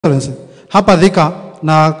Hapa Thika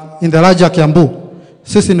na in the larger Kiambu,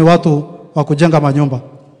 sisi ni watu wa kujenga manyumba.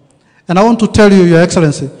 And I want to tell you, Your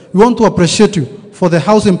Excellency, we want to appreciate you for the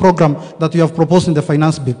housing program that you have proposed in the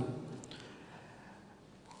finance bill.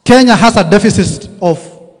 Kenya has a deficit of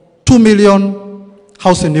 2 million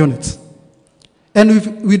housing units. And if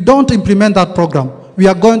we don't implement that program, we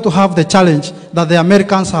are going to have the challenge that the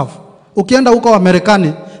Americans have. Ukienda huko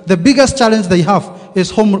Amerikani, the biggest challenge they have is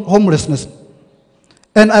homelessness.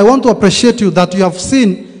 And I want to appreciate you that you have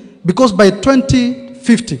seen, because by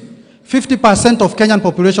 2050, 50% of Kenyan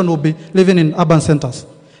population will be living in urban centers.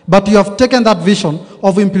 But you have taken that vision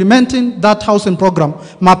of implementing that housing program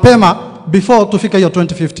mapema before to fika your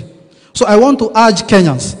 2050. So I want to urge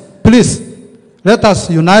Kenyans, please, let us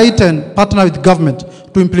unite and partner with government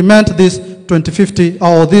to implement this 2050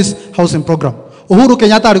 or this housing program. Uhuru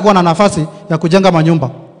Kenyatta alikuwa na nafasi ya kujenga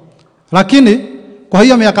manyumba. Lakini kwa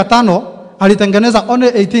hiyo miaka 5 alitengeneza only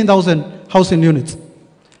 18,000 housing units.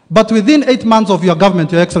 But within 8 months of your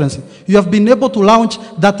government, Your Excellency, you have been able to launch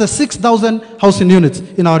that 6,000 housing units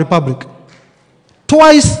in our republic.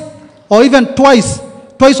 Twice, or even twice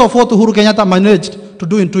of what Uhuru Kenyatta managed to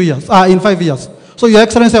do in 5 years. So, Your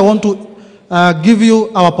Excellency, I want to give you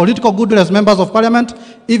our political goodwill as members of parliament,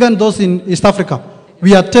 even those in East Africa.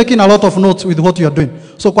 We are taking a lot of notes with what you are doing.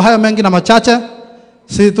 So, kwa haya mengi na machache,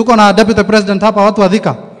 si tuko na Deputy President hapa watu wa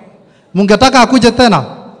Thika. Mungetaka akuje tena?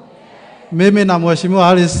 Mimi na Mheshimiwa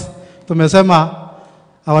Harris tumesema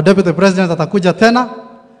our Deputy President atakuja tena.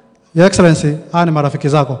 Your Excellency, haya ni marafiki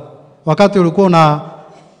zako. Wakati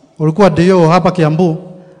ulikuwa DO hapa Kiambu,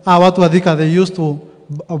 watu wa Thika, they used to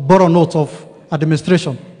borrow notes of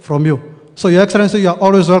administration from you. So Your Excellency, you are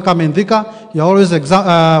always welcome in Thika, you are always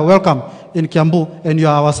welcome in Kiambu, and you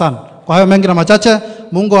are our son. Kwa hayo mengi na machache,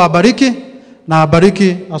 Mungu awabariki na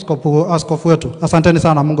abariki askofu wetu. Asanteni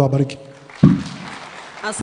sana, Mungu awabariki.